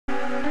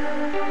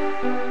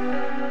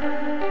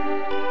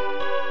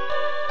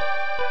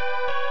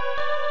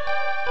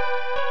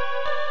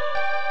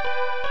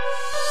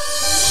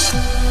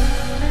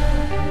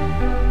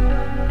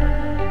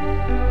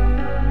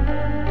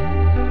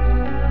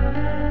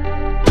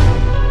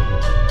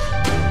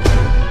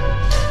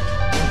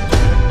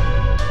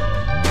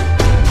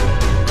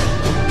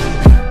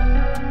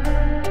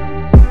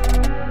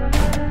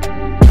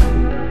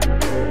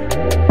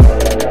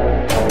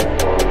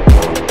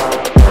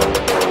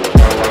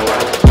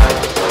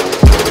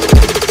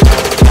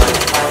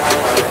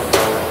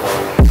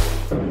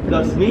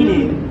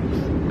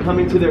meaning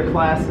coming to their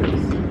classes.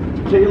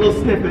 Tell you a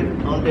little snippet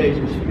on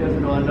Deja. She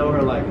doesn't know I know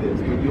her like this,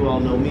 but you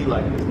all know me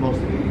like this, most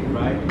of you,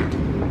 right?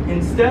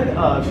 Instead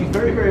of, she's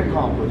very, very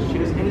accomplished. She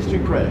has industry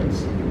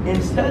credits.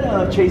 Instead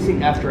of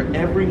chasing after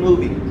every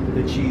movie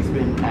that she's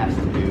been asked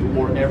to do,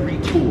 or every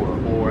tour,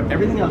 or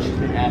everything else she's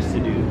been asked to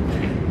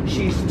do,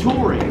 she's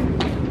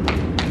touring.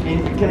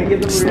 And can I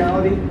give them the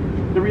reality?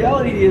 The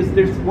reality is,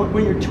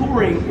 when you're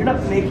touring, you're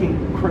not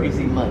making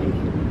crazy money.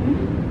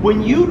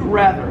 When you'd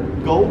rather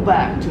go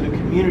back to the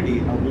community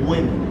of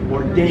women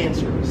or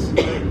dancers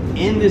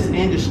in this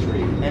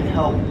industry and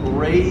help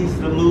raise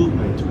the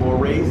movement or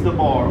raise the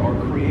bar or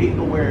create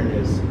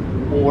awareness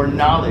or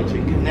knowledge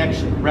and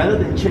connection, rather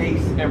than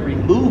chase every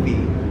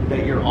movie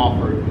that you're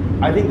offered,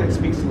 I think that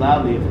speaks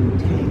loudly of who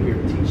came here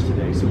to teach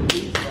today. So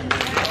please.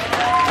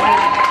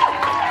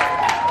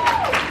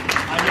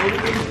 I know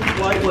the industry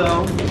quite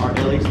well. Our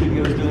LA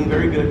studio is doing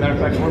very good. Matter of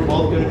fact, we're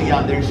both going to be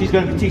out there. She's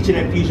going to be teaching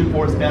at Fusion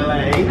Force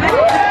LA.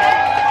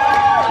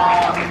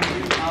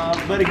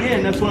 But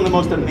again, that's one of the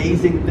most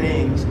amazing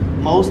things,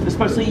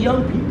 especially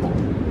young people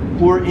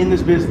who are in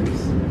this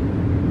business,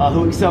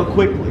 who excel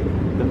quickly.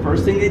 The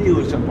first thing they do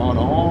is jump on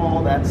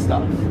all that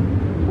stuff.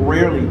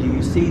 Rarely do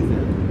you see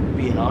them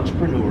be an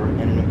entrepreneur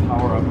and an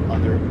empower of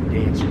other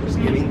dancers,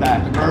 giving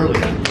back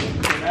early. So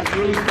that's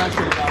really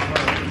special about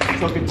her.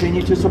 So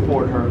continue to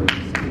support her.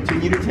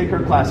 Continue to take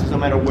her classes, no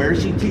matter where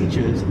she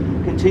teaches.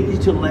 Continue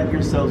to let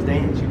yourselves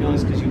dance. You're doing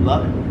this because you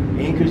love it.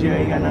 Ain't because you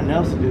ain't got nothing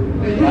else to do,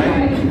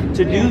 right?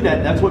 To do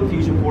that, that's what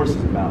Fusion Force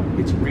is about.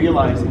 It's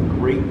realizing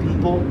great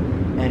people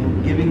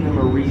and giving them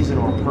a reason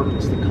or a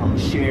purpose to come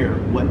share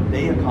what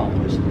they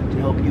accomplished to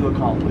help you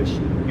accomplish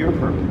your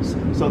purpose.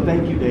 So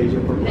thank you, Deja,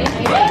 for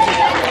blessing.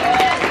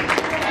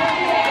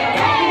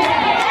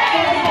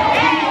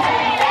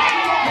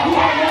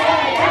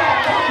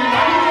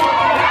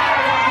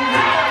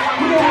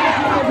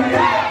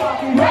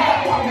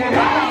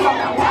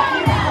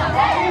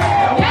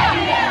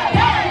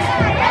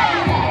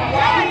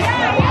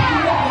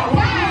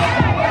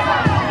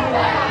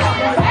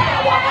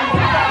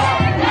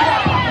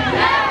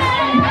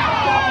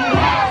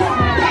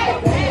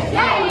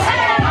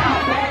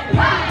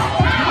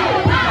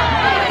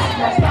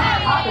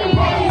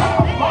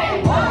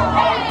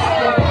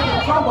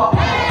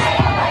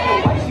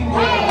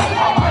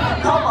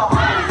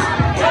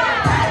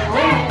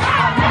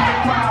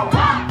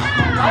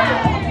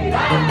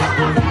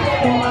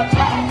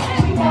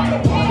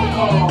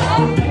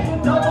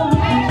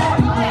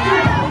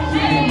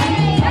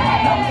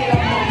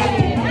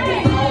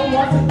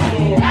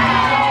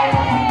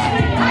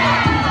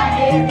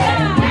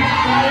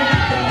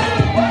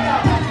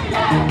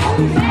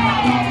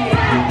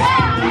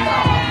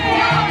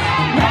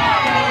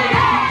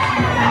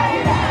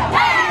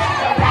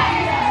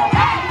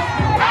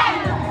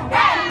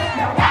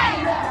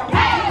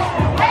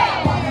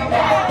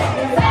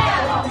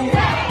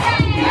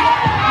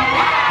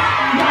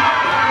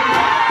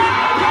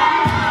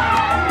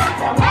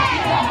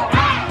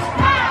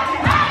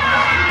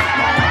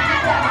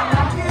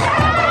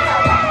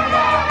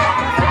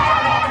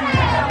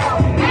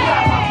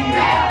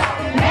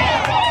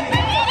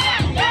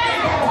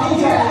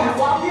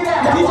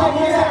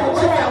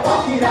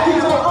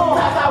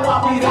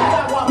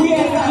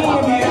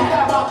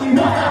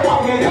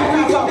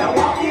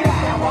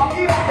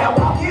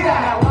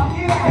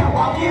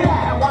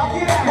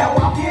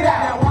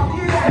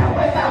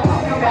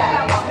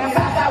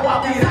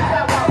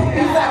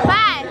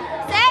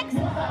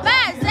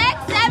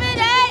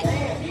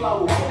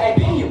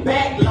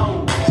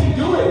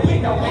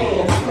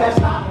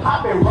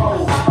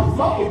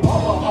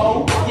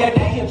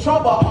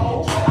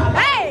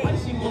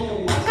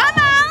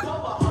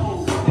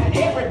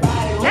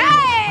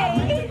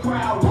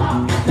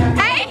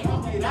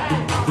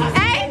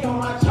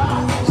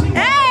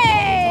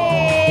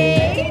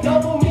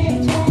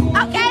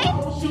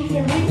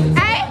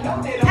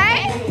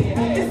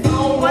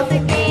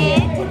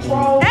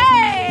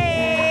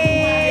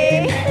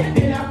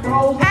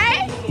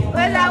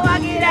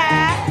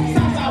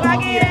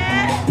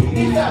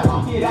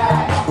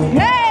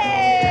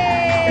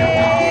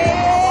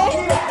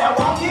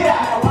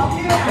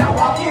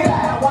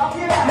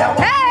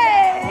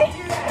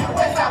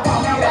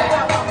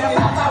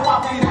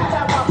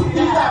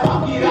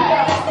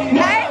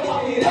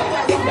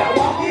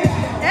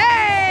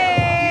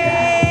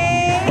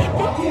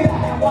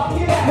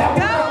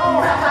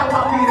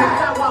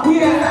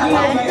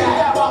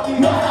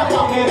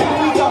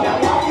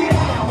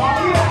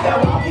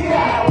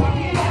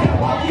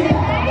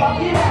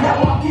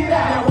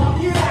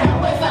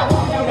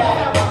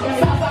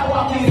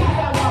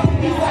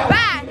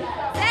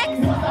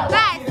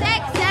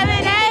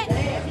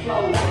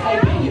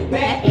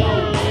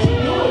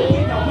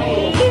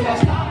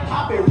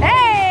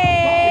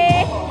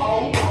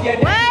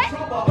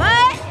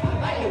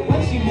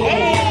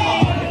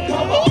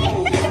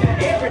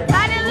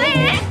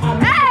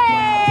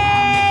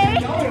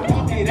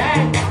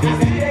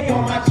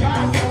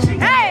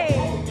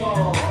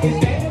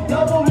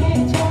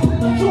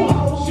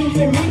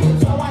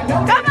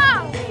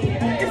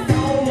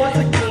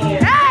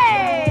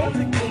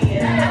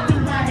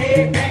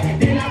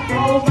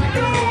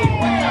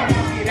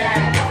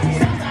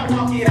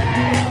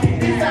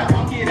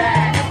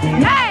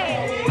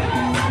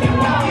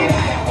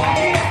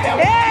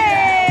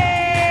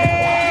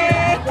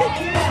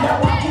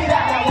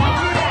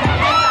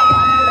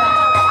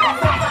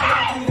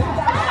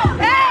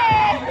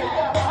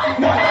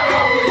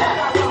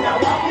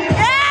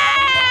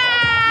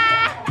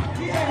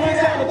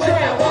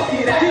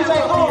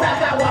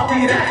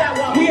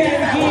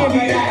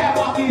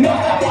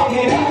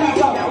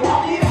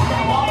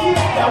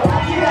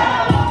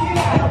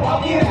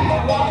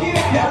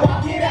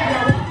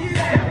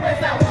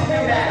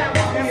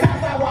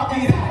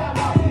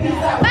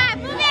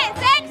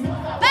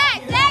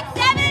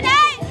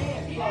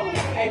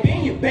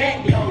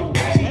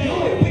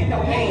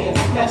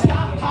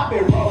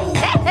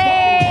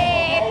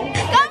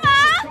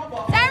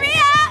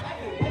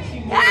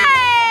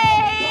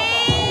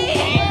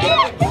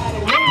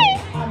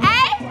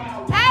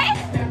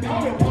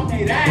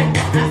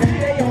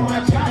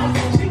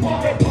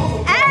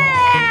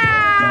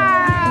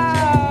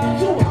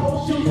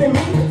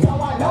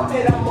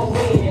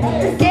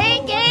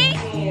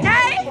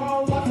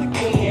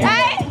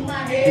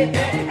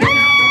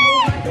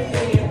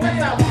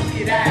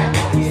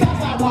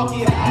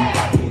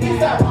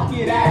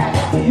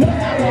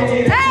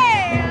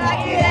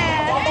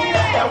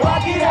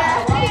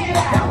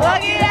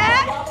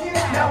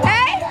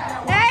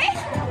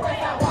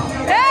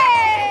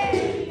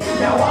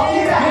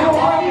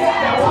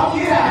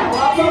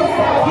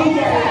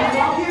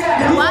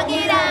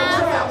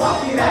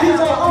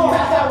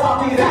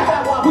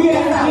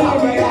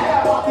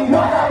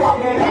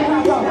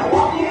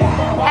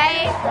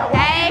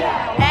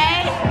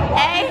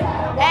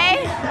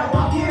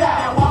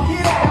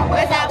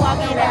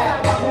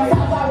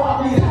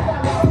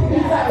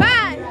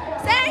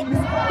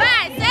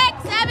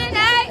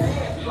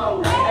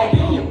 back,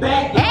 and you're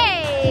back.